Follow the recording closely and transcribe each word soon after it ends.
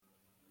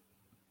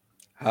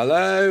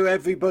Hello,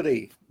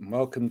 everybody, and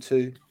welcome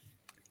to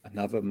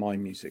another My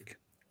Music.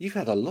 You've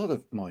had a lot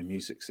of My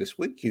Musics this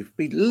week. You've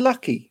been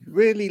lucky,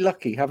 really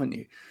lucky, haven't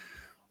you?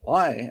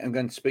 I am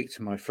going to speak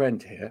to my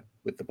friend here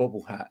with the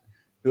bobble hat,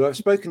 who I've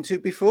spoken to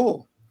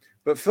before.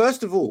 But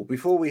first of all,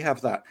 before we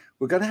have that,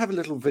 we're going to have a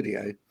little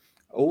video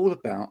all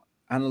about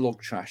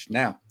Analog Trash.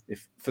 Now,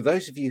 if for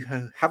those of you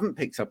who haven't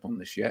picked up on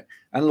this yet,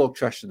 Analog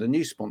Trash are the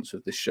new sponsor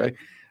of this show,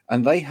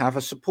 and they have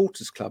a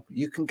supporters club.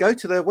 You can go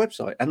to their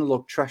website,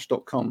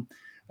 analogtrash.com,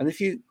 and if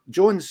you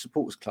join the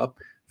supporters club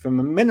from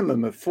a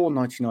minimum of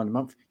 $4.99 a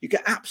month, you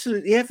get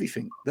absolutely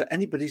everything that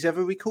anybody's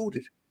ever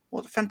recorded.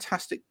 What a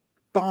fantastic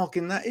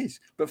bargain that is.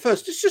 But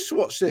first, let's just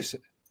watch this.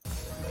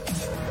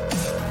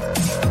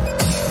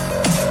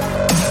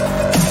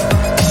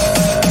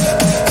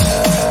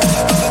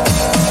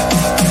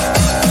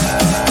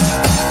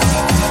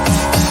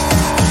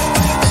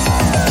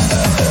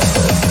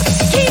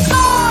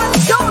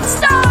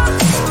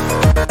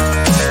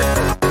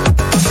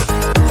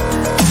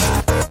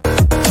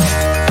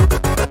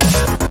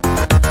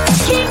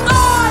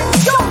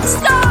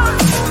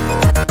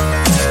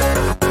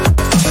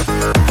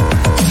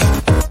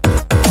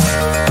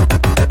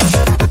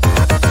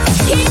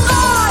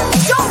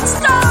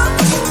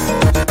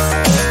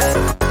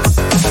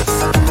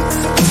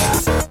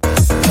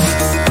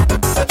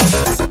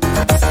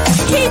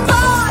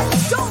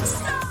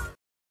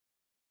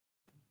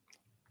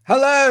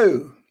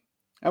 Hello,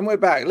 and we're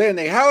back.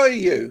 Léanie, how are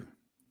you?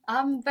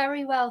 I'm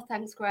very well,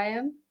 thanks,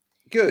 Graham.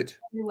 Good.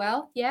 Very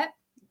well, yeah.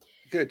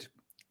 Good.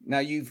 Now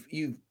you've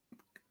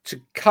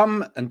to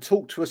come and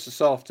talk to us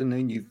this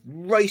afternoon. You've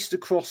raced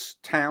across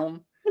town.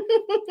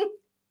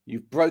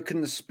 You've broken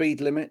the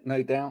speed limit,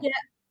 no doubt. Yeah.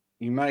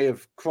 You may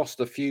have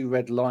crossed a few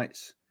red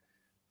lights.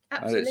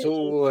 Absolutely. It's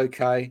all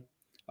okay.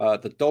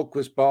 The dog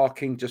was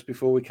barking just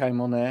before we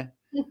came on air.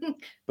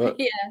 But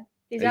yeah,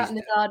 he's out in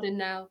the garden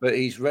now. But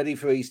he's ready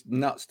for his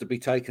nuts to be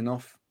taken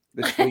off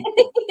this week.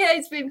 Yeah,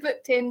 he's been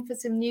booked in for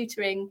some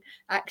neutering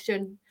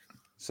action.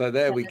 So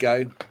there we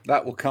go.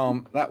 That will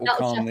calm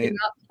the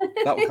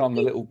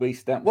little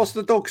beast down. What's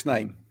the dog's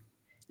name?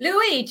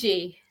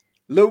 Luigi.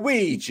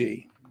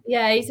 Luigi.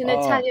 Yeah, he's an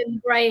Italian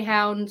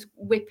greyhound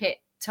whippet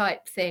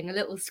type thing, a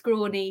little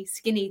scrawny,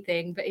 skinny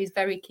thing, but he's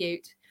very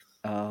cute.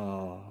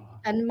 Oh.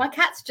 And my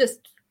cat's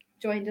just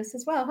joined us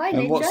as well. Hi, Ninja.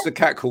 And what's the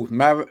cat called?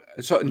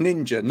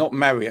 Ninja, not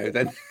Mario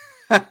then.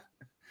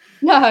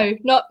 No,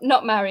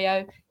 not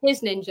Mario.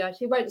 Here's Ninja.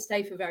 She won't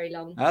stay for very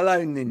long.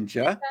 Hello,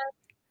 Ninja.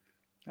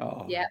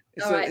 Oh, yeah.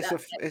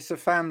 It's a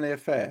family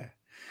affair.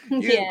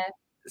 Yeah.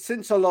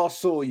 Since I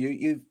last saw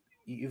you,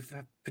 you've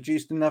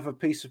produced another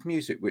piece of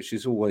music, which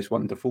is always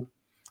wonderful.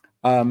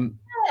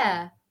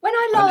 Yeah. When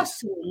I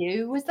last saw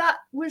you, was that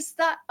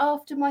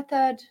after my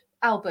third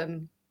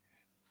album?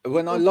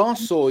 When I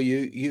last saw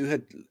you, you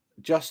had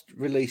just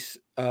released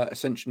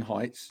Ascension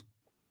Heights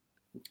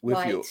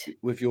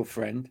with your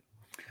friend.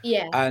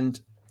 Yeah.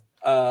 And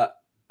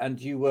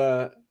you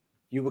were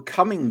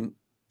coming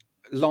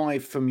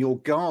live from your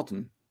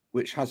garden,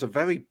 which has a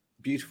very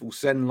beautiful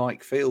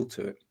Zen-like feel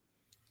to it.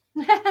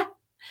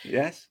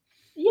 Yes.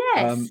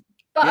 Yes.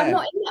 But I'm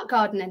not in that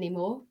garden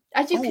anymore.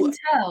 As you can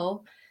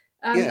tell,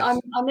 yes.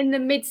 I'm in the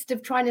midst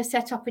of trying to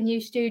set up a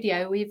new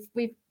studio. We've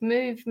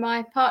moved.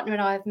 My partner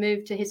and I have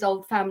moved to his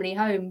old family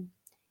home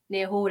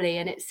near Hawley,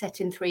 and it's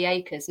set in 3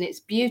 acres, and it's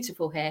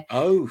beautiful here.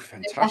 Oh,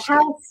 fantastic. The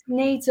house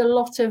needs a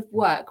lot of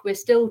work. We're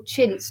still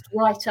chinced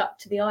right up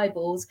to the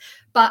eyeballs,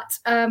 but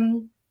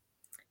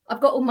I've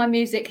got all my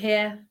music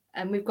here,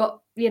 and we've got,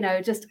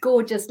 just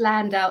gorgeous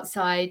land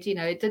outside.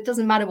 It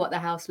doesn't matter what the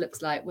house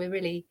looks like. We're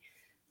really,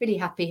 really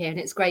happy here, and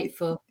it's great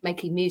for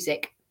making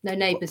music. No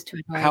neighbours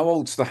to annoy. How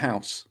old's the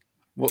house?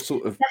 What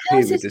sort of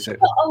period is it?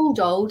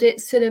 Old.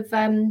 It's sort of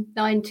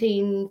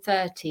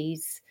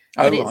 1930s.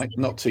 Oh, right,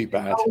 not too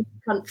bad. Old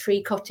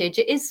country cottage.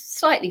 It is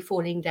slightly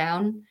falling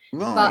down,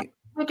 right? But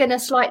we're going to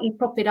slightly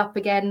prop it up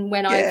again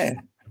when I've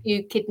a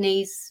few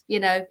kidneys,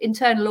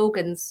 internal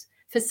organs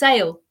for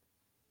sale.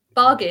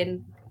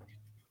 Bargain.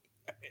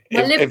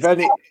 If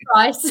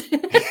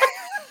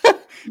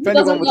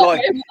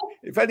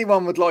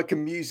anyone would like a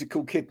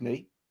musical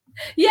kidney,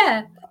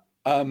 yeah.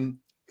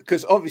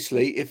 Because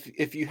obviously,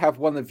 if you have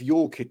one of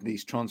your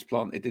kidneys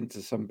transplanted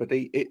into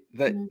somebody,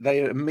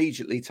 they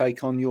immediately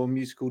take on your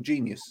musical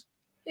genius.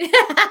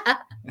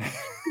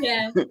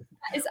 Yeah,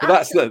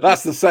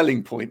 that's the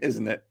selling point,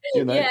 isn't it?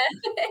 Yeah,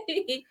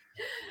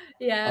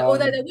 yeah.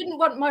 Although they wouldn't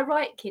want my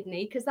right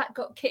kidney because that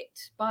got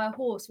kicked by a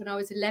horse when I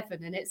was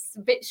 11, and it's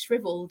a bit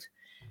shriveled.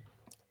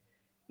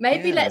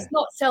 Maybe let's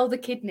not sell the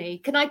kidney.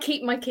 Can I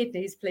keep my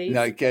kidneys, please?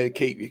 No,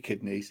 keep your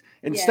kidneys.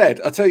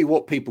 Instead, I'll tell you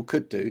what people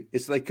could do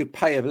is they could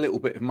pay a little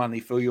bit of money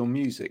for your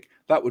music.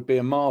 That would be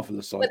a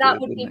marvellous idea. But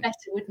that would be better,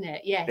 wouldn't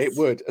it? Yes. It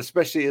would,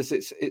 especially as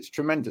it's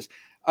tremendous.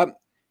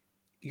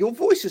 Your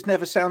voice has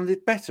never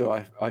sounded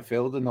better, I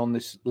feel, than on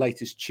this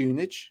latest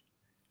tunage.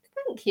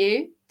 Thank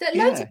you.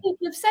 Loads of people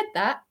have said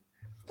that.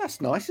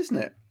 That's nice, isn't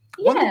it?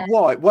 Yeah.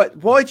 Why?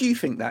 Why do you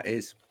think that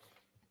is?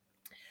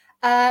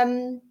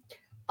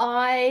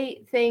 I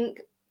think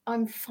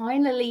I'm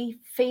finally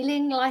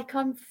feeling like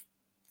I'm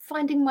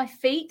finding my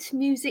feet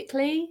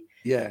musically.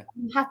 Yeah.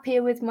 I'm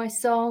happier with my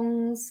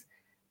songs.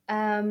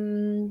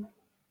 You're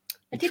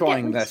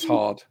trying less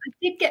hard. I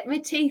did get my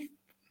teeth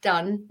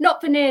done,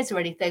 not veneers or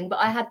anything, but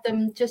I had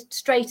them just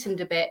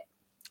straightened a bit,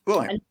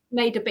 right, and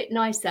made a bit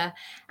nicer.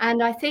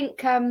 And I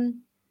think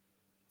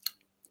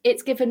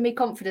it's given me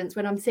confidence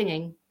when I'm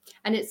singing,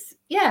 and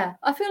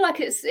I feel like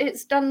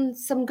it's done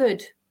some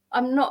good.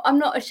 I'm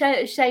not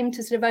ashamed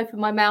to sort of open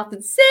my mouth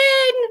and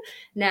sing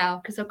now,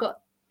 because I've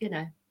got,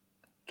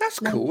 that's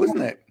cool,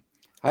 isn't it?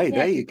 Hey,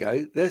 there you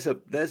go. There's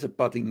a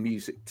budding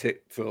music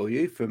tip for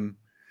you from.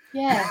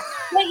 Yeah,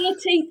 get your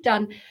teeth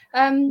done.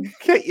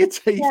 Get your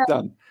teeth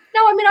done.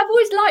 No, I mean, I've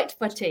always liked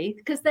my teeth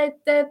because they're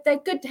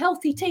good,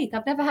 healthy teeth.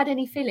 I've never had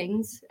any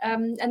fillings,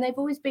 and they've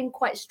always been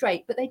quite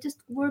straight, but they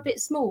just were a bit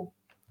small.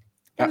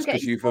 That's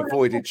because you've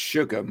avoided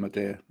sugar, my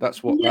dear.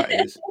 That's what that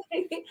is.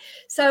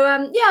 So,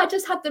 I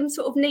just had them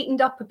sort of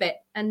neatened up a bit,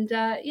 and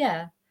I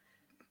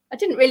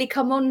didn't really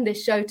come on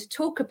this show to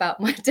talk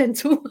about my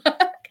dental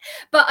work,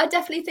 but I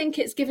definitely think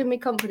it's given me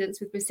confidence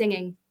with my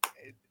singing.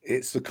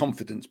 It's the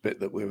confidence bit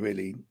that we're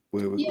really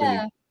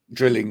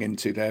drilling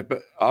into there,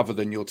 but other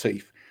than your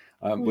teeth,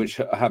 which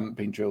haven't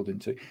been drilled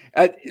into.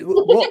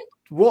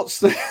 What's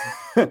the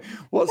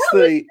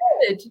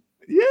good.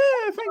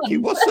 Yeah, thank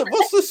you. What's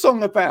the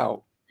song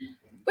about?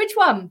 Which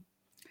one?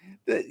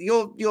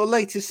 Your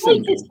latest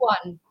single. Latest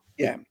one.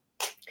 Yeah.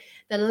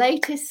 The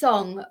latest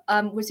song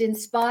was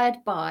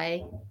inspired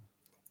by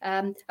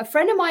a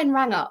friend of mine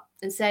rang up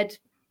and said,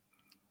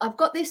 I've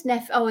got this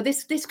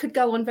this could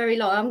go on very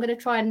long. I'm going to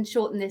try and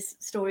shorten this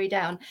story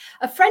down.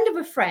 A friend of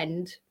a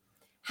friend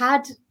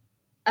had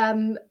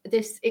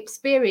this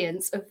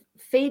experience of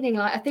feeling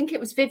like, I think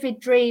it was vivid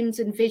dreams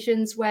and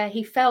visions where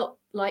he felt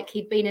like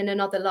he'd been in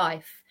another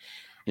life.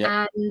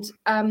 Yeah.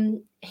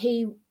 And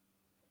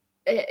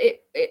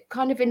it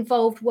kind of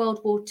involved World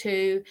War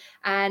II,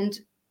 and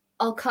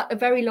I'll cut a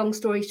very long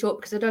story short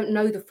because I don't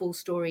know the full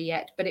story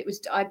yet, but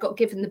I got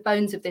given the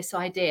bones of this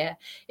idea.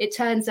 It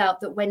turns out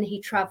that when he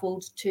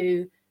travelled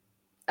to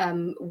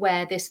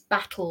where this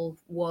battle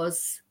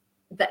was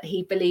that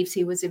he believes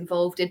he was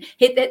involved in,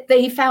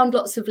 he found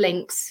lots of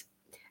links,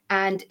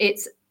 and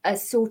it's a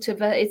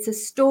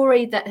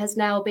story that has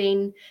now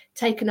been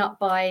taken up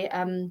by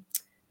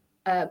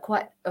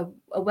quite a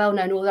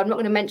well-known author. I'm not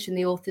going to mention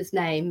the author's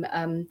name,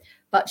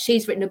 but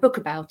she's written a book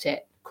about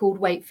it called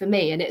Wait for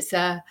Me, and it's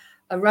a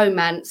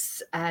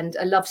romance and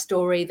a love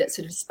story that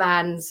sort of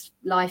spans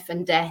life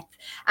and death.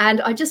 And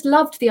I just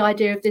loved the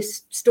idea of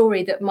this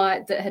story that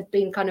had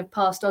been kind of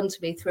passed on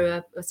to me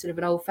through a sort of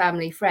an old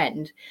family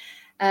friend.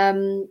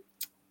 And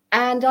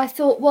I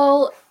thought,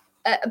 well,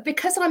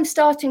 because I'm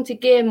starting to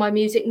gear my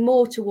music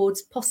more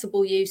towards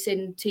possible use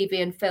in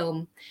TV and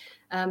film,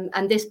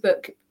 and this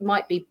book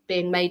might be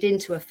being made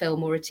into a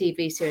film or a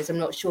TV series, I'm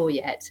not sure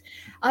yet.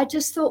 I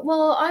just thought,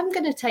 well, I'm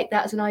going to take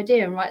that as an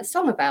idea and write a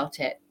song about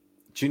it.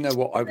 Do you know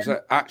what? I was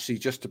actually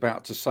just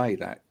about to say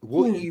that.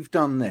 What you've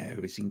done there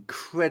is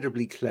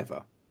incredibly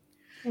clever.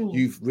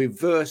 You've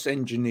reverse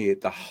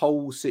engineered the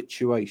whole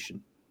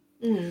situation.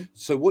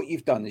 So what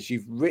you've done is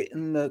you've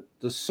written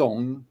the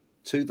song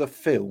to the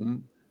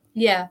film,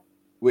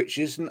 which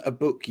isn't a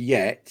book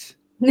yet,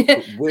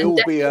 but will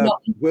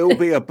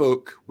be a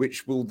book,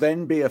 which will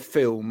then be a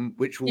film,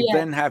 which will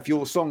then have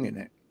your song in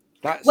it.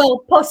 That's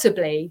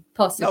possibly.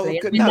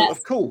 No,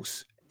 of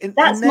course.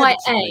 That's my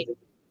aim.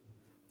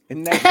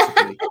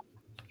 Inevitably.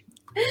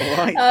 All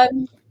right.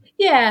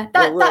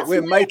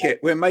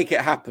 We'll make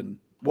it happen.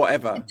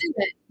 Whatever.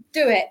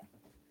 Do it.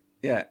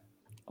 Yeah,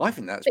 I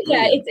think that's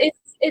brilliant.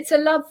 It's a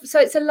love. So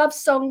it's a love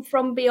song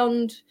from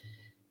beyond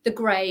the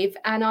grave,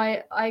 and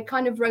I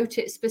kind of wrote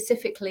it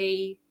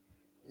specifically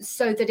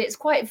so that it's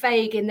quite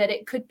vague in that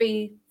it could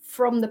be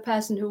from the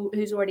person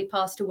who's already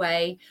passed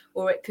away,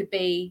 or it could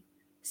be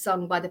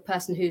sung by the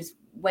person who's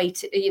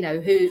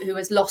who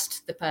has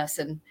lost the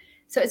person.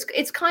 So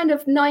it's kind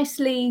of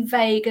nicely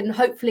vague, and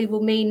hopefully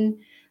will mean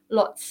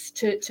lots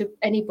to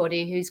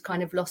anybody who's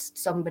kind of lost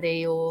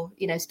somebody, or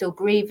still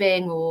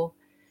grieving, or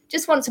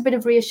just wants a bit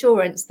of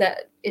reassurance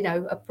that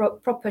a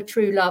proper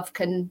true love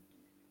can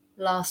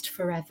last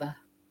forever.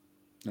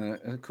 And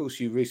of course,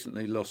 you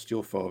recently lost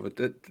your father.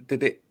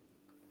 Did it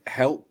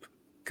help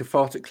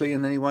cathartically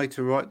in any way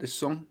to write this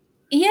song?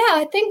 Yeah,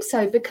 I think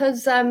so,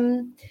 because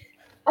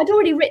I'd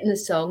already written the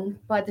song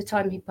by the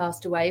time he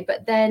passed away,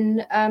 but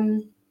then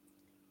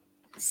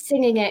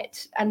singing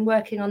it and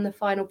working on the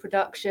final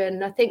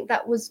production, I think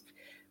that was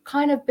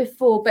kind of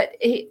before, but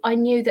I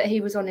knew that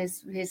he was on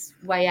his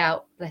way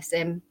out, bless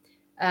him.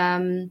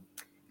 And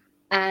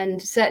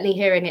certainly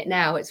hearing it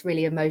now, it's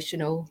really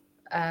emotional.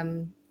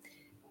 He'd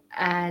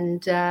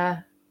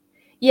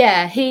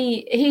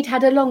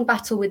had a long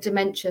battle with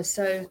dementia,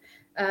 so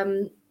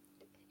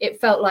it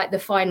felt like the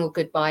final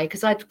goodbye,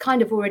 because I'd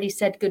kind of already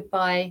said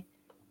goodbye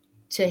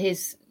to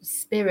his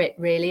spirit,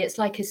 really. It's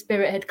like his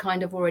spirit had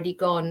kind of already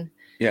gone.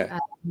 Yeah.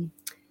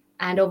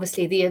 And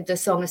obviously the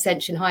song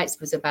Ascension Heights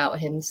was about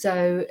him.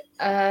 So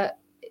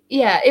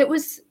it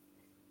was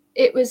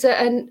it was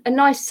a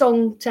nice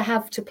song to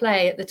have to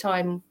play at the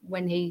time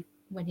when he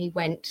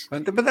went.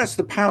 But that's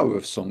the power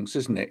of songs,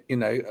 isn't it? You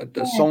know,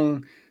 the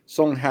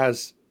song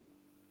has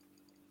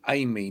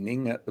a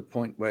meaning at the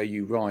point where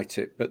you write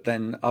it, but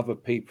then other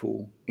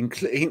people,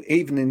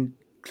 even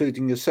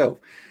including yourself,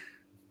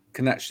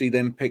 can actually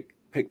then pick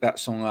that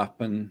song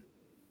up, and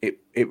it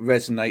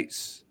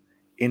resonates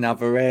in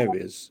other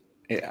areas.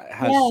 It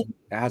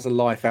has a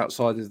life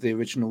outside of the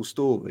original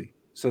story.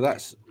 So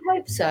that's. I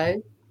hope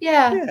so.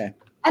 Yeah.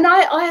 And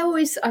I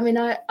always, I mean,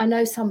 I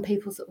know some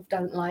people sort of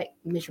don't like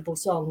miserable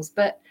songs,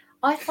 but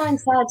I find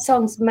sad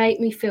songs make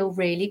me feel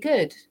really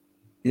good.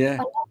 Yeah. I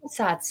love a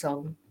sad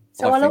song.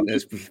 So I think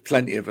there's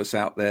plenty of us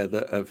out there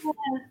that have,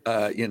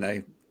 you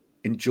know,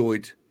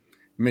 enjoyed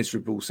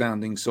miserable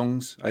sounding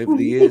songs over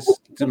the years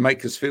to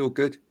make us feel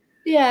good.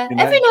 Yeah. You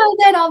know? Every now and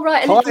then I'll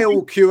write a little. Hi,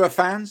 all Cure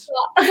fans.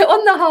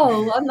 On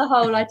the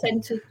whole, I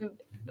tend to,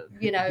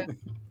 you know,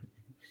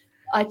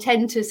 I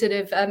tend to sort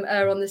of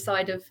err on the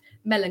side of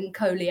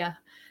melancholia,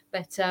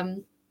 but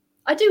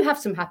I do have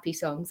some happy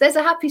songs. There's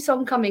a happy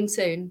song coming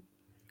soon.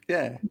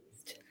 Yeah.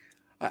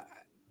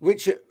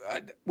 Which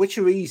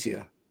are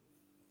easier,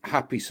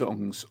 happy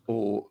songs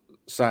or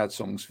sad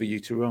songs for you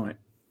to write?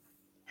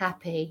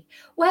 Happy.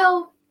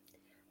 Well,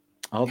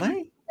 are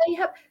they? They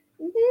have.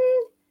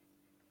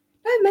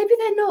 No, maybe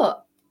they're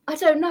not. I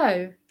don't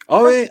know.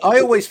 I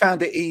always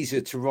found it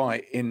easier to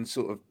write in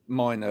sort of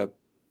minor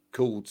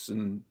chords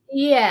and.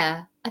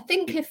 Yeah, I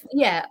think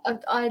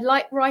I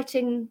like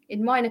writing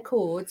in minor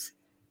chords,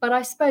 but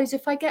I suppose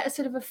if I get a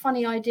sort of a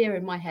funny idea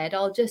in my head,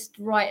 I'll just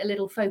write a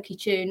little folky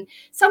tune.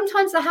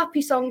 Sometimes the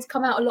happy songs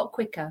come out a lot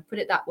quicker, put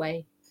it that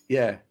way.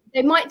 Yeah.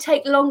 They might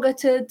take longer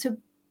to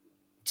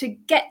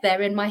get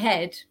there in my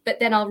head, but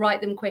then I'll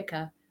write them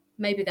quicker.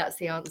 Maybe that's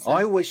the answer.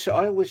 I always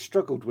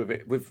struggled with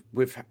it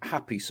with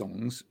happy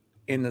songs,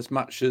 in as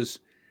much as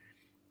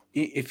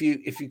if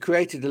you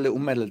created a little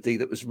melody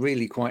that was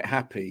really quite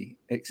happy,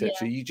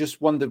 etc., you just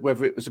wondered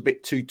whether it was a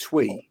bit too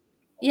twee.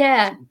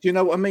 Yeah. Do you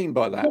know what I mean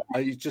by that?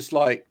 Are you just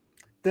like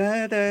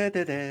da da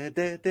da da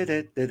da da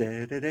da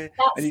da da da,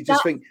 and you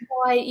just think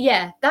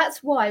why?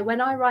 That's why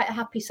when I write a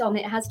happy song,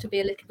 it has to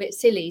be a little bit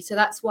silly. So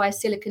that's why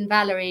Silicon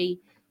Valley,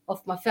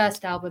 off my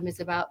first album, is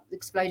about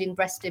exploding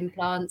breast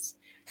implants,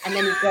 and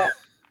then you've got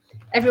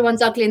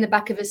Everyone's Ugly in the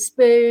Back of a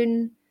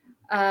Spoon.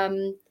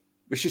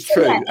 Which is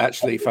true,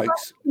 actually,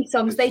 folks.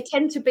 Songs, they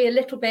tend to be a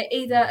little bit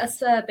either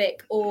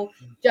acerbic or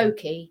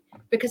jokey,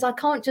 because I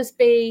can't just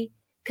be,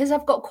 because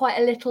I've got quite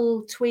a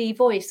little twee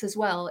voice as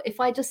well. If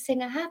I just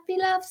sing a happy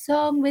love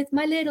song with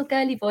my little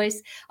girly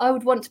voice, I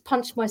would want to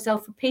punch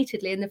myself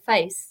repeatedly in the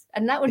face,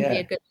 and that wouldn't be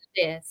a good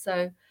idea.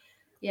 So,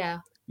 yeah.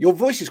 Your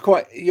voice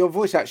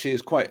actually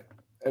is quite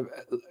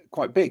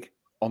big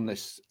on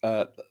this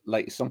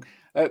latest song.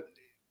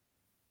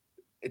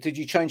 Did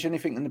you change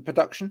anything in the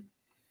production?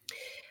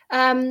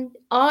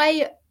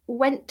 I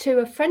went to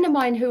a friend of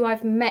mine who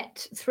I've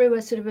met through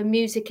a sort of a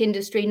music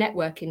industry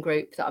networking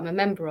group that I'm a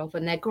member of,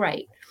 and they're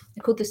great.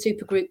 They're called the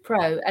Supergroup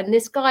Pro. And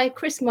this guy,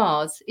 Chris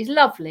Mars, he's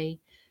lovely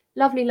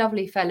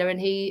fella,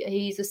 and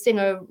he's a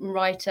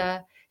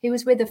singer-writer. He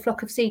was with the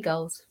Flock of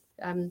Seagulls.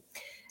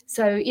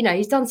 So, you know,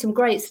 he's done some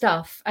great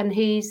stuff, and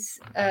he's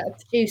a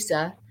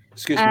producer.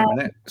 Excuse me a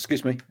minute.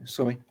 Excuse me.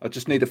 Sorry. I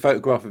just need a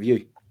photograph of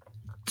you.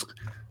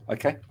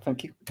 Okay,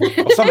 thank you.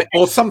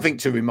 Or something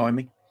to remind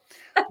me.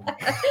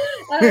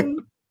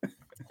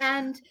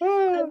 And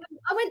I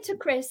went to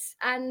Chris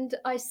and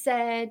I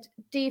said,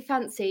 do you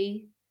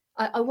fancy,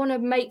 I want to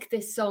make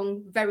this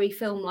song very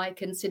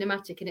film-like and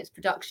cinematic in its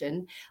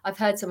production. I've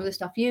heard some of the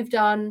stuff you've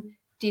done.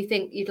 Do you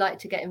think you'd like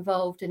to get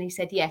involved? And he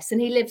said yes. And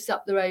he lives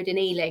up the road in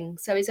Ealing,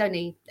 so he's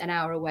only an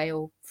hour away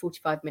or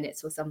 45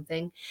 minutes or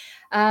something.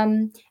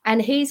 And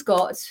he's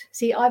got,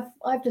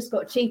 I've just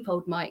got cheap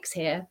old mics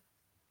here,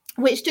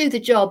 which do the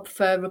job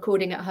for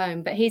recording at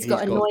home, but he's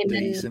got a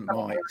Neumann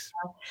mics,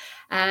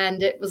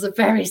 and it was a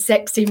very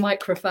sexy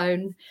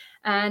microphone.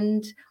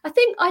 And I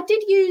think I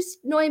did use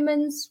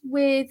Neumann's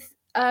with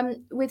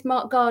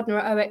Mark Gardner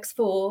at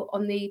OX4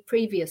 on the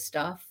previous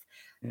stuff,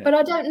 but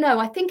I don't know.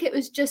 I think it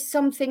was just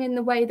something in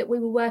the way that we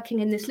were working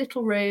in this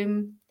little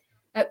room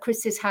at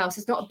Chris's house.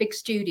 It's not a big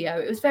studio.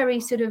 It was very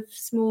sort of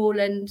small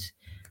and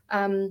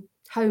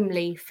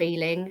homely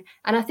feeling,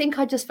 and I think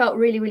I just felt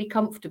really, really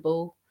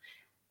comfortable.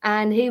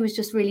 And he was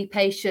just really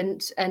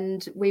patient,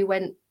 and we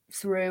went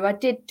through. I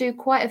did do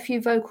quite a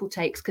few vocal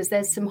takes because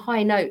there's some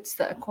high notes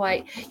that are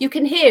quite, you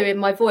can hear in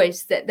my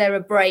voice that there are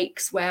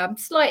breaks where I'm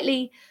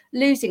slightly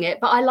losing it,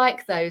 but I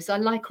like those. I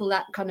like all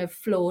that kind of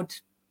flawed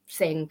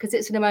thing because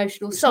it's an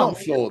emotional song.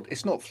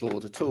 It's not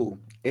flawed at all.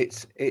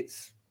 It's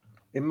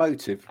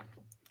emotive.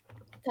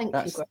 Thank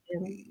you,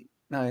 Graham.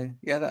 No,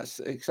 that's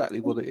exactly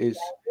what it is.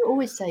 You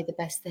always say the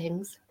best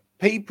things.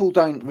 People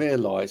don't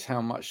realise how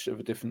much of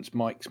a difference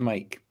mics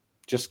make.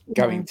 Just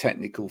going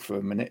technical for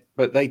a minute,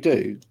 but they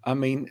do. I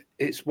mean,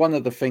 it's one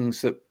of the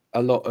things that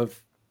a lot of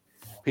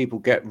people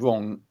get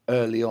wrong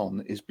early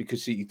on is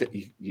because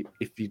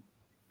if you're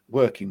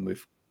working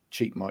with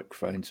cheap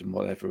microphones and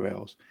whatever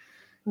else,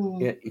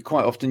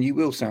 quite often you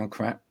will sound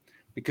crap.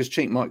 because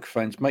cheap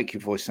microphones make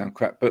your voice sound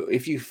crap. But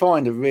if you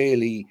find a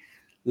really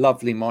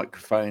lovely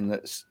microphone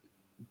that's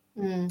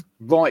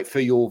right for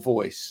your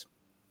voice,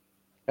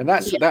 and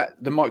that's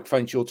that the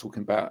microphones you're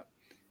talking about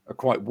are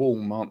quite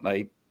warm, aren't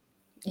they?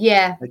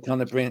 Yeah, they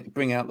kind of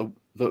bring out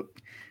the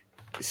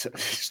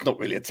it's not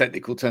really a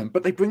technical term,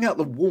 but they bring out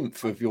the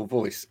warmth of your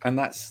voice, and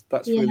that's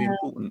really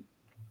important.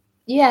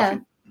 Yeah,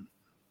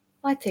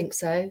 I think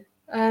so.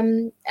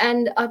 And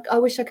I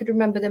wish I could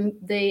remember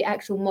the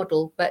actual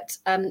model, but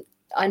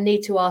I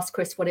need to ask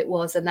Chris what it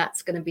was, and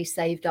that's going to be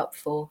saved up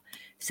for.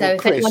 So,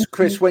 well,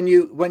 Chris, when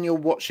you're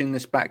watching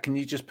this back, can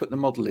you just put the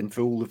model in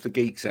for all of the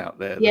geeks out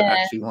there that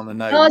actually want to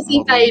know?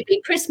 Marzi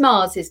baby, Chris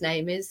Mars, his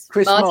name is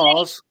Chris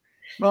Mars.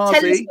 Marzi.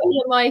 Tell us what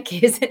your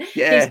mic is.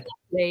 Yeah,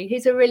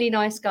 he's a really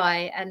nice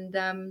guy,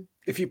 and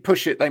if you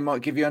push it, they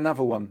might give you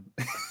another one.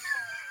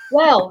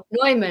 Well,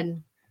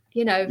 Neumann,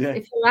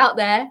 if you're out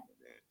there,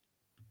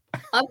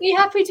 I'd be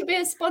happy to be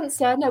a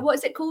sponsor. No, what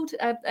is it called?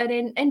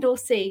 An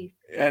endorsee.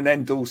 An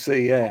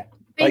endorsee, yeah.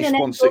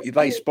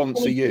 They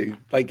sponsor you.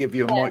 They give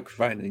you a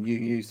microphone and you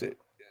use it.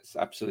 That's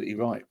absolutely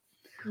right.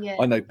 Yeah.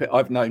 I know.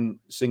 I've known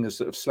singers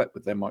that have slept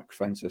with their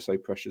microphones. They're so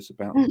precious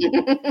about them.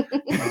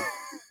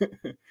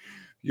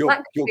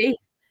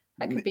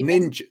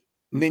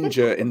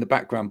 Ninja in the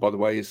background, by the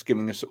way, is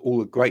giving us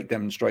all a great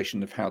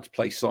demonstration of how to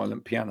play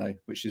silent piano,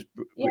 which is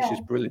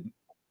brilliant.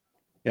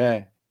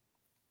 Yeah.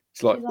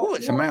 It's like, oh,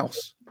 it's a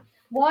mouse.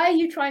 Why are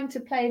you trying to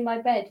play in my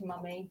bed,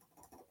 Mummy?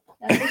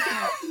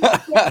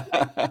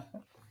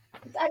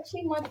 It's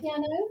actually my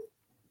piano.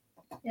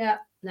 Yeah.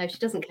 No, she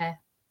doesn't care.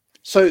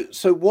 So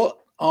what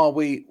are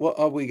we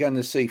going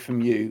to see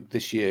from you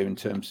this year in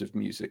terms of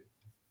music?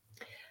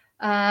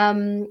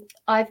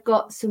 I've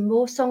got some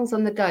more songs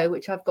on the go,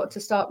 which I've got to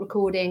start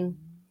recording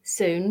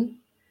soon.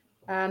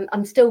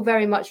 I'm still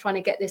very much trying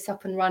to get this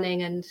up and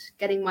running and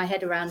getting my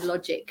head around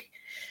Logic.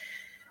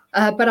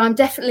 But I'm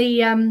definitely,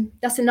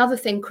 that's another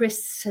thing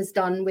Chris has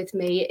done with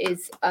me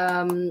is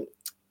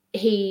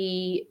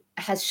he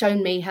has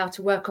shown me how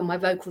to work on my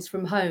vocals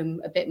from home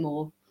a bit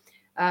more.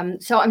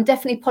 So I'm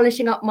definitely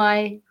polishing up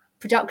my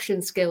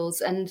production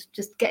skills and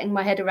just getting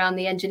my head around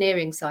the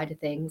engineering side of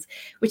things,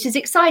 which is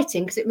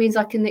exciting because it means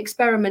I can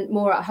experiment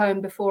more at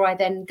home before I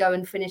then go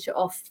and finish it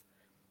off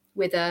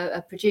with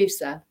a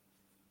producer.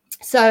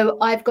 So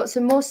I've got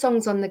some more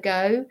songs on the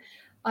go.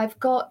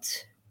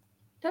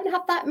 Don't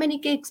have that many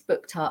gigs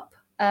booked up.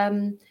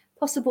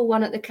 Possible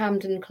one at the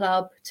Camden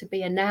Club to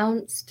be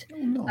announced. Oh,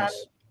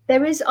 nice.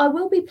 I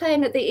will be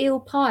playing at the Eel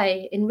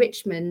Pie in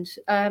Richmond.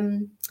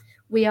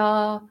 We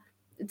are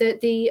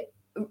the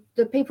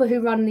people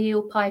who run the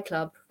Eel Pie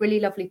Club, really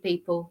lovely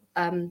people,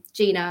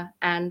 Gina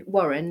and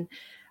Warren,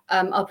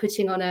 are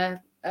putting on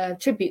a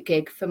tribute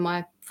gig for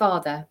my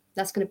father.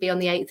 That's going to be on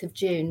the 8th of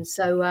June.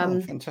 So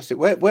fantastic.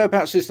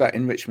 Whereabouts is that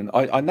in Richmond?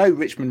 I know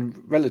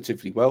Richmond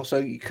relatively well. So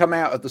you come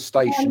out of the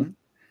station.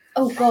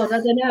 Oh God, I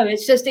don't know.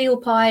 It's just Eel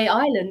Pie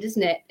Island,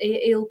 isn't it?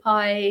 Eel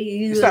Pie.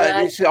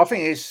 I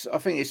think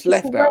it's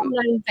left out,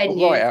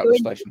 right out of the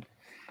station.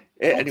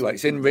 Anyway,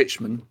 it's in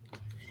Richmond.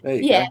 There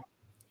you go.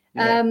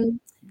 Yeah.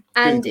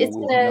 And it's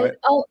gonna.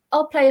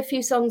 I'll play a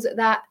few songs at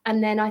that,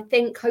 and then I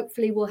think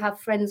hopefully we'll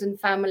have friends and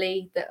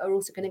family that are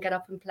also going to get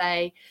up and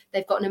play.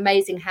 They've got an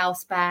amazing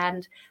house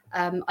band.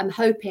 I'm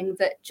hoping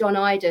that John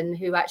Iden,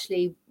 who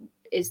actually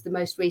is the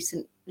most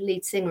recent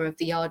lead singer of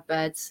the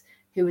Yardbirds,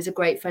 who was a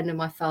great friend of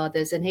my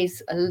father's, and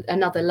he's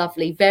another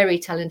lovely, very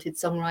talented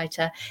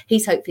songwriter.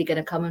 He's hopefully going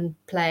to come and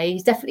play.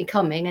 He's definitely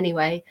coming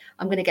anyway.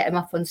 I'm going to get him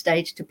up on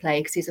stage to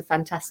play because he's a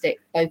fantastic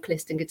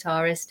vocalist and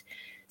guitarist.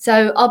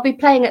 So I'll be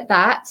playing at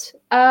that.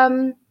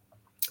 And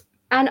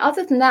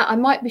other than that, I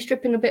might be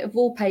stripping a bit of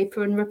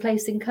wallpaper and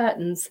replacing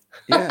curtains.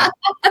 Yeah.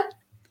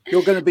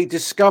 You're going to be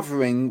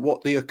discovering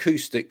what the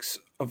acoustics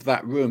of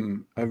that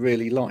room are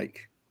really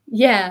like.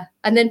 Yeah.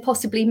 And then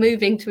possibly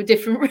moving to a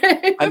different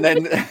room.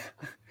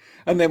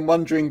 And then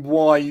wondering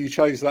why you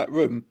chose that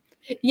room.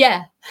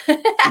 Yeah.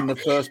 In the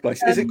first place.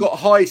 Has it got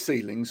high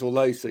ceilings or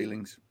low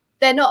ceilings?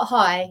 They're not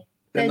high.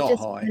 They're not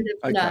just high.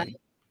 Okay.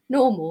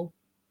 Normal.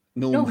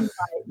 Normal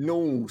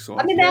size.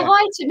 I mean, they're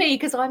high to me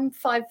because I'm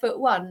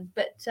 5'1",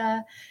 but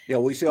yeah.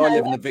 Well, you see, I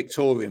live in a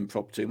Victorian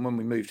property, and when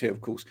we moved here,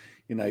 of course,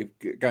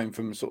 going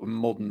from a sort of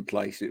modern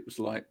place, it was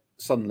like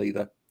suddenly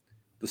the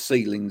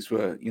ceilings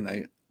were,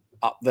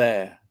 up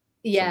there.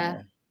 Yeah.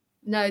 Somewhere,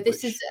 no,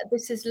 this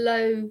is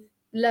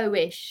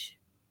lowish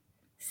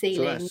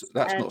ceilings. So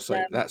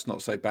that's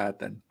not so bad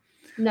then.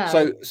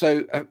 No.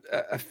 So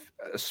a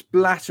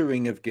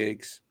splattering of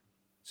gigs,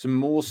 some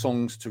more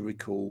songs to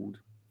record.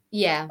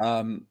 Yeah.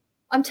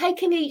 I'm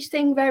taking each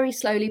thing very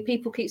slowly.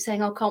 People keep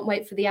saying, I can't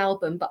wait for the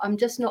album, but I'm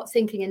just not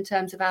thinking in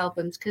terms of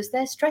albums because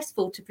they're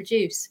stressful to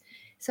produce.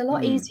 It's a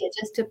lot easier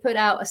just to put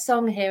out a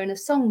song here and a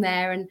song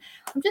there. And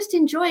I'm just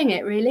enjoying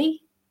it,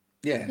 really.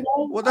 Yeah.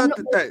 Well,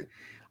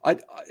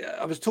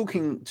 I was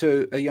talking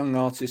to a young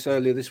artist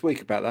earlier this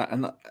week about that.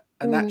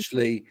 And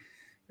actually,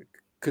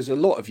 because a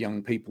lot of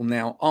young people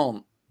now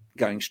aren't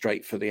going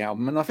straight for the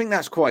album. And I think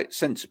that's quite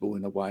sensible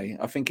in a way.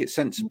 I think it's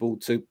sensible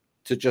to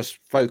just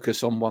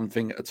focus on one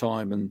thing at a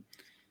time and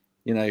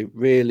you know,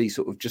 really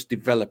sort of just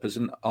develop as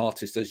an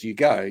artist as you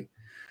go.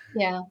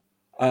 Yeah.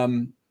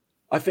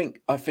 I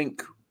think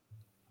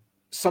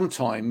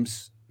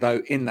sometimes,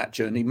 though, in that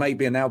journey,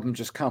 maybe an album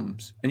just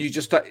comes, and you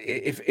just,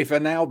 if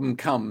an album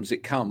comes,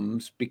 it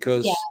comes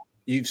because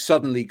you've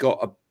suddenly got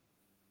a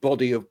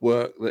body of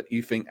work that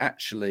you think,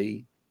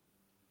 actually,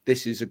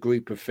 this is a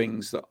group of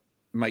things that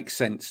make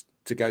sense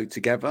to go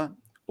together,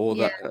 or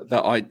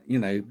that I, you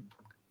know,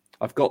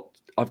 I've got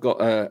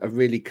a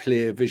really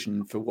clear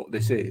vision for what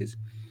this is.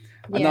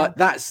 And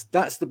that's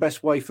the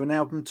best way for an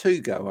album to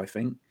go, I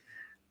think.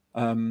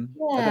 I don't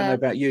know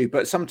about you,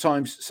 but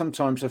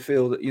sometimes I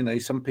feel that, you know,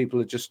 some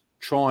people are just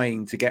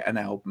trying to get an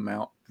album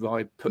out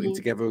by putting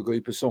together a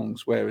group of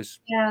songs, whereas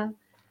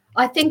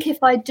I think if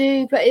I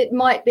do, but it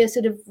might be a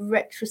sort of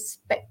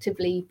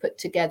retrospectively put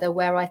together,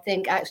 where I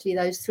think actually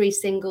those 3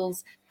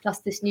 singles plus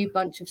this new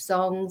bunch of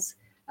songs,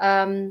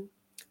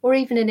 or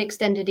even an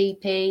extended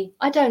EP,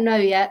 I don't know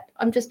yet.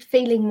 I'm just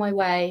feeling my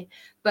way.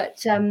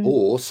 But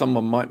or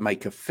someone might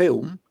make a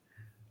film,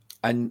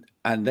 and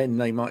then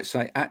they might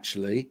say,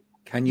 actually,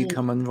 can you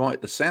come and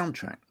write the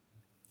soundtrack?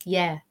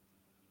 Yeah,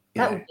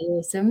 that would be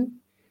awesome.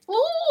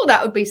 Oh,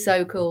 that would be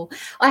so cool.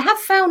 I have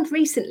found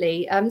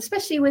recently,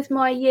 especially with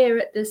my year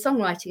at the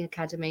Songwriting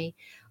Academy,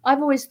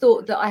 I've always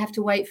thought that I have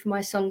to wait for my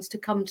songs to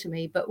come to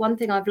me. But one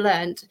thing I've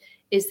learned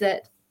is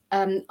that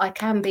I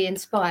can be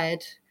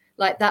inspired.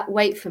 Like that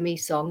Wait For Me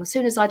song, as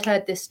soon as I'd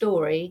heard this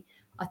story,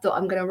 I thought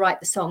I'm going to write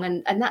the song.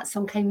 And that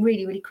song came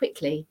really, really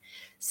quickly.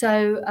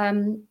 So,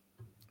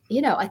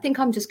 you know, I think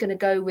I'm just going to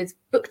go with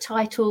book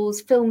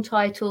titles, film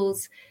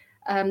titles,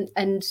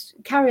 and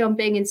carry on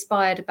being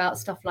inspired about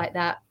stuff like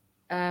that.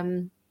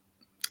 You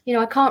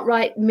know, I can't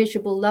write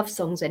miserable love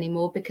songs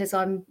anymore because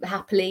I'm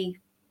happily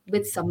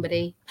with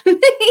somebody.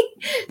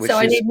 So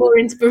I need more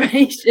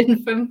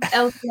inspiration from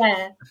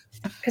elsewhere,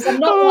 because I'm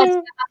not writing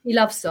a happy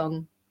love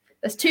song.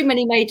 There's too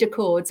many major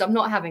chords. I'm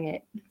not having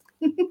it.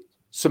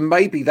 So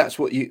maybe that's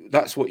what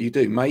you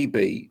do.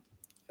 Maybe,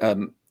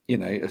 you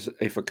know,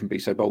 if I can be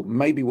so bold,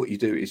 maybe what you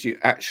do is you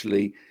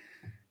actually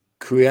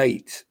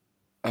create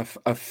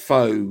a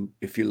faux,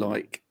 if you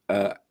like,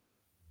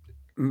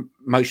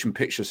 motion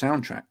picture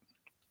soundtrack.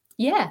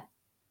 Yeah.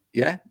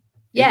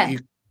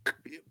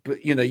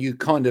 But you know, you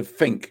kind of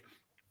think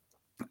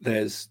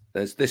there's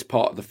this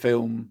part of the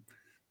film,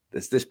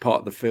 there's this part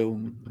of the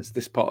film, there's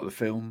this part of the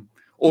film,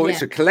 or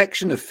it's a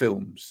collection of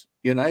films,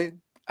 you know,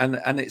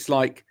 and it's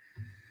like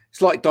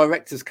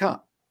director's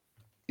cut,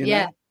 you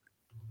know.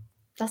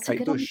 That's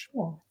Kate a good Bush.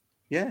 Idea.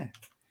 Yeah,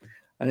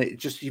 and it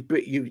just you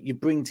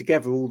bring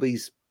together all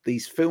these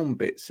film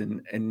bits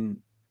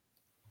in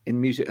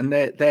music, and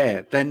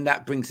then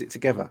that brings it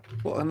together.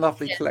 What a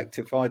lovely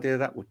collective idea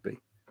that would be.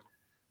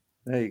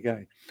 There you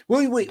go.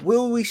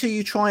 Will we see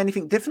you try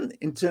anything different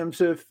in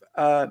terms of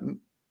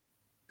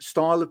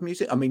style of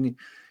music? I mean,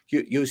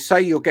 you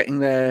say you're getting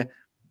there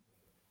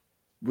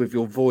with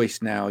your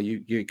voice now.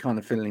 You're kind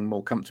of feeling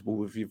more comfortable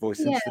with your voice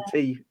since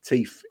the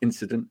teeth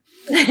incident.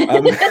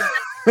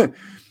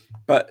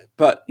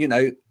 But you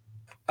know,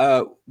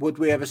 would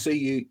we ever see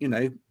you, you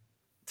know,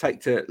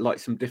 take to like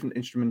some different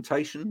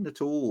instrumentation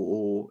at all,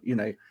 or you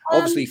know,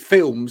 obviously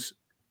films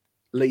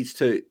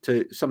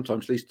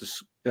sometimes leads to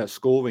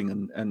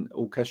scoring and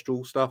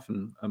orchestral stuff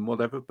and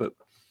whatever, but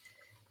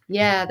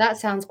that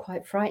sounds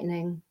quite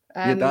frightening.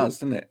 It does,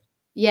 doesn't it?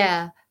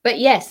 But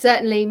yes,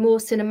 certainly more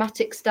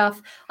cinematic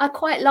stuff. I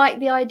quite like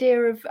the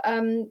idea of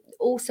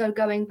also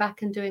going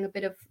back and doing a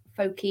bit of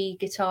folky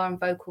guitar and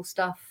vocal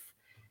stuff.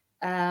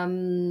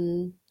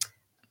 I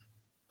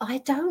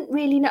don't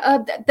really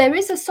know. There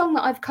is a song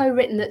that I've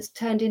co-written that's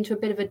turned into a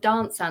bit of a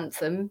dance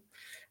anthem.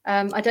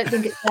 I don't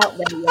think it's out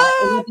there yet.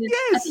 I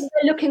think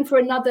they're looking for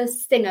another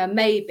singer,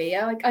 maybe.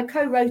 I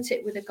co-wrote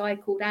it with a guy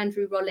called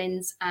Andrew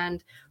Rollins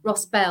and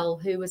Ross Bell,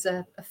 who was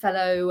a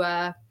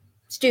fellow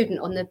student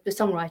on the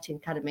Songwriting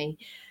Academy.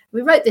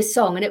 We wrote this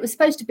song, and it was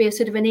supposed to be a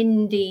sort of an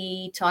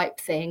indie type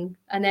thing.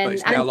 And then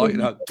it's turned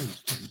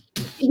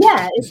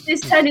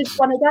into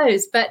one of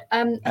those. But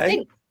I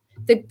think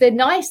the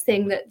nice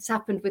thing that's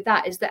happened with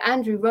that is that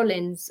Andrew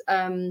Rollins,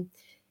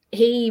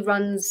 he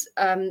runs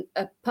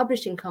a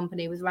publishing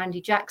company with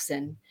Randy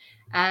Jackson,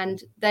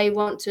 and they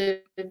want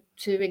to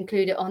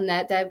include it on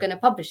there. They're going to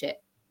publish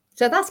it.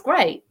 So that's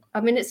great.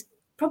 I mean, it's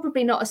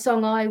probably not a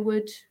song I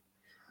would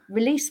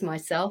release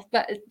myself,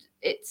 but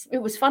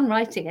it was fun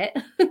writing it.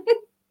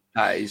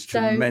 That is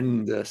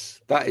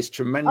tremendous. That is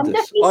tremendous. I'm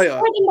definitely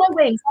spreading my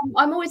wings.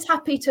 I'm always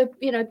happy to,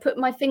 you know, put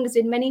my fingers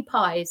in many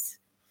pies.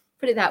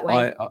 Put it that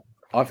way.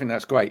 I think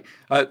that's great.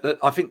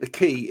 I think the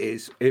key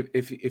is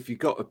if you've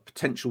got a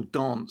potential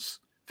dance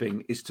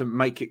thing, is to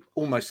make it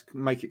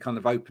kind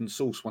of open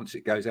source once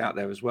it goes out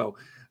there as well,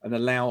 and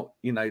allow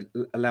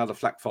the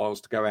FLAC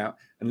files to go out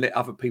and let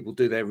other people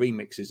do their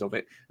remixes of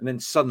it, and then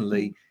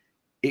suddenly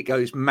it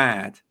goes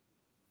mad.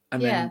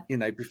 And then, you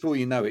know, before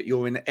you know it,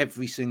 you're in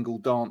every single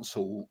dance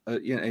hall,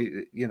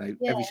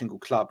 every single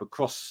club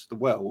across the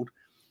world.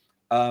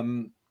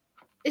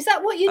 Is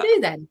that what you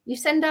do then? You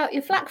send out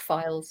your FLAC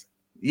files?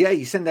 Yeah,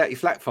 you send out your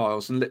FLAC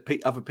files and let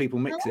other people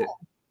mix it.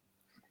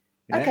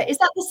 Yeah? Okay, is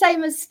that the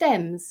same as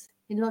stems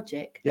in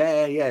Logic?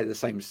 Yeah, the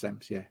same as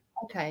stems. Yeah.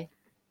 Okay,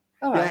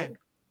 all right. Yeah.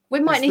 We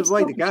might It's need the to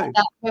way talk to go. about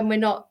that when we're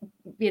not,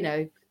 you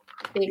know,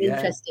 being Yeah.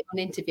 interested on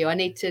interview. I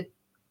need to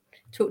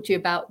talk to you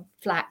about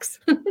flax.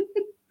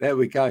 There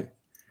we go.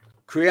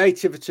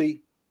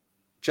 Creativity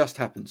just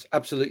happens.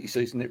 Absolutely,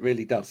 Susan. It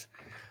really does.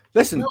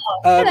 Listen,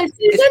 Hello,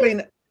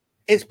 Susan.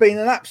 it's been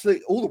an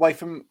absolute, all the way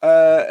from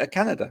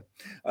Canada,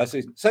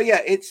 Susan. So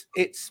yeah, it's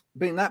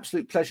been an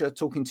absolute pleasure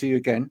talking to you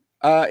again.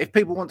 If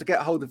people want to get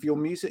a hold of your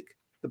music,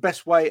 the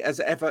best way as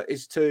ever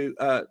is to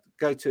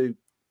go to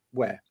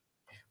where?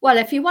 Well,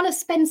 if you want to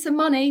spend some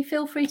money,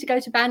 feel free to go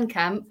to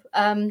Bandcamp.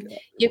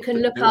 You can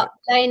look up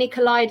Léanie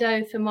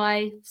Kaleido for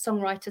my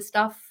songwriter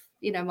stuff,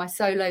 you know, my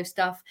solo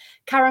stuff.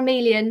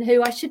 Karamelien,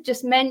 who I should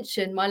just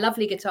mention, my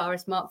lovely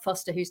guitarist, Mark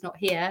Foster, who's not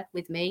here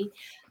with me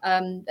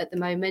at the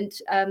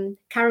moment.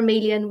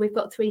 Karamelien, we've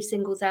got 3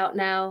 singles out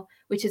now,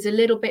 which is a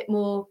little bit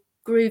more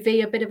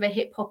groovy, a bit of a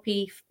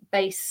hip-hoppy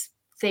bass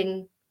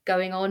thing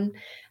going on.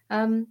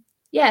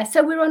 Yeah,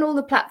 so we're on all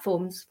the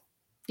platforms.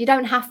 You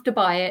don't have to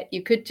buy it.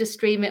 You could just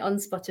stream it on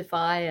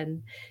Spotify.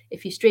 And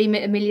if you stream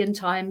it 1 million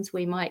times,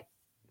 we might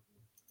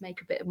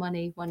make a bit of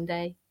money one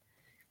day.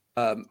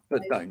 But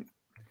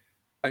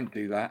don't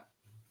do that.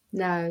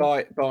 No.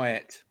 Buy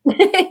it.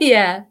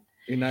 Yeah.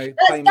 You know,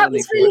 that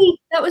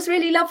was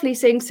really lovely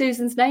seeing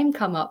Susan's name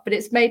come up, but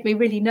it's made me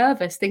really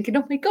nervous thinking,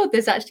 oh my God,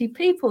 there's actually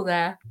people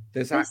there.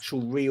 There's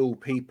actual real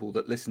people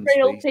that listen to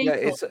these. People.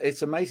 Yeah,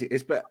 it's amazing.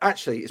 But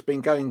actually it's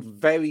been going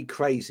very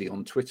crazy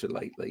on Twitter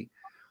lately.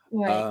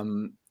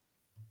 Right.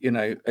 You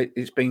know,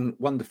 it's been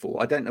wonderful.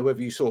 I don't know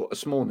whether you saw it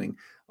this morning.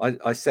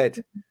 I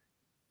said,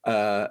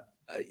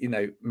 you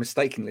know,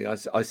 mistakenly,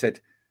 I said,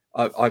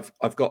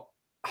 I've got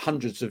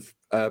hundreds of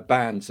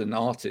bands and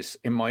artists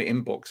in my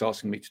inbox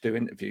asking me to do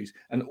interviews,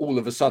 and all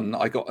of a sudden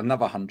I got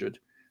another 100.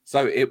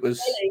 So it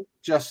was really?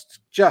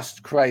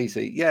 just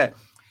crazy. Yeah,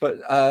 but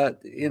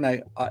you know,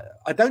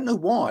 I don't know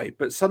why,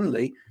 but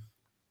suddenly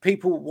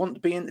people want to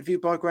be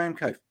interviewed by Graham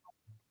Coath.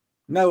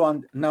 No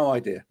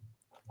idea.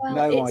 Well,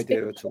 No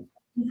idea at all.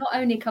 You not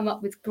only come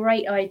up with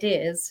great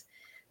ideas,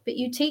 but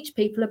you teach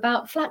people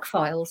about FLAC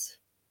files.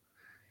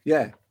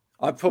 Yeah,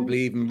 I'm probably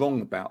even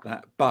wrong about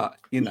that, but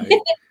you know,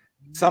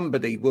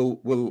 somebody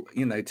will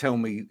you know tell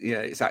me, yeah,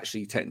 it's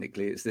actually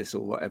technically it's this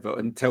or whatever,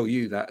 and tell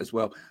you that as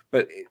well.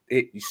 But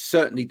you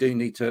certainly do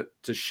need to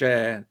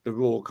share the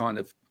raw kind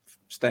of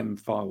stem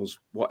files,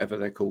 whatever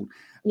they're called.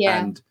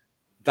 Yeah. And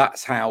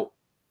that's how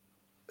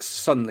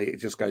suddenly it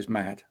just goes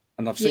mad.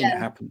 And I've seen it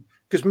happen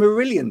because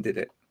Marillion did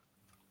it,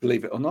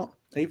 believe it or not.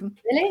 Even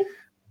really,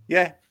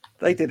 yeah,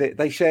 they did it.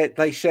 They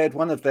shared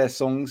one of their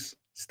songs,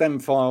 stem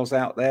files,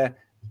 out there.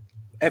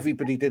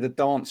 Everybody did a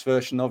dance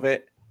version of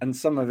it, and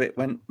some of it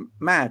went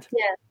mad.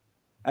 Yeah,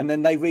 and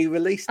then they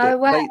re-released it. Oh,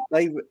 wow.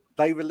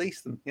 They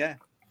released them. Yeah,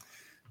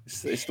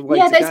 it's the way.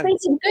 Yeah, to there's go. been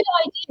some good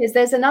ideas.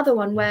 There's another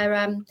one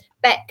where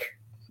Beck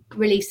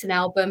released an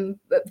album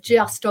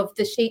just of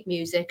the sheet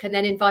music, and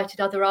then invited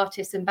other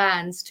artists and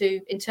bands to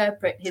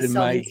interpret his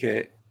songs. Make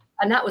it,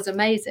 and that was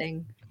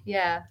amazing.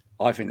 Yeah.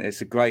 I think it's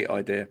a great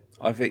idea.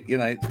 I think, you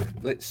know,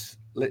 let's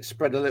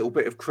spread a little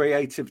bit of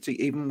creativity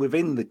even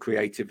within the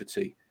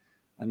creativity,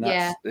 and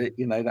that's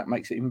you know, that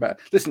makes it even better.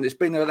 Listen, it's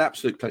been an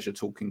absolute pleasure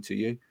talking to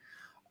you.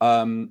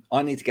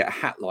 I need to get a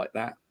hat like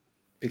that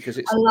because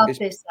I love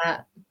this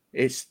hat.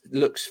 It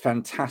looks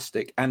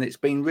fantastic, and it's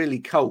been really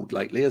cold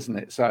lately, isn't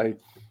it? So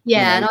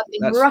yeah, and I've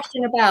been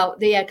rushing about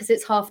because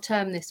it's half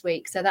term this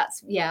week. So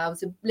that's I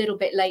was a little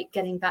bit late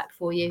getting back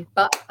for you,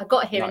 but I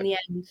got here in the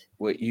end.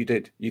 Well, you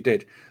did.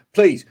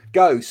 Please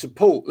go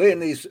support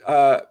Leanie's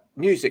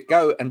music.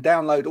 Go and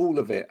download all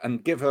of it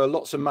and give her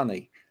lots of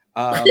money.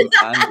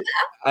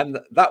 And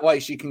that way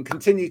she can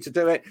continue to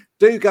do it.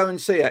 Do go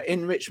and see her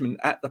in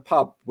Richmond at the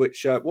pub,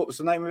 which what was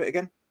the name of it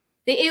again?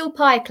 The Eel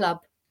Pie Club.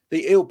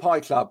 The Eel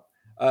Pie Club.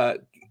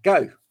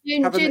 Go.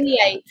 June the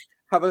 8th.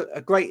 Have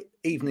a great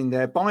evening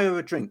there. Buy her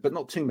a drink, but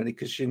not too many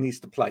because she needs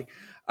to play.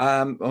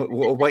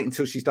 Or wait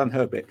until she's done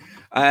her bit.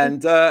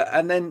 And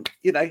then,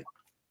 you know,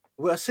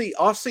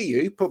 I'll see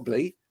you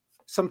probably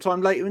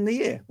sometime later in the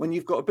year when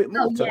you've got a bit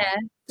more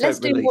let's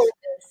do more of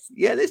this.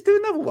 Yeah, let's do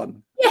another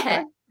one. Yeah.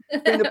 Okay.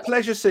 It's been a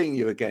pleasure seeing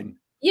you again.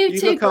 You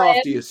too, look Graham.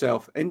 After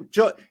yourself.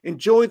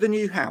 Enjoy the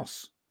new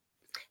house.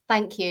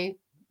 Thank you.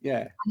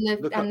 Yeah.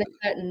 And the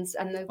curtains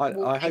and the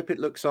I hope it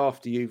looks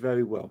after you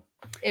very well.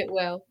 It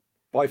will.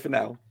 Bye for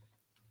now.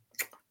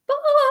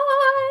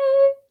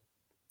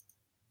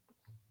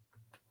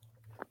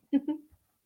 Bye.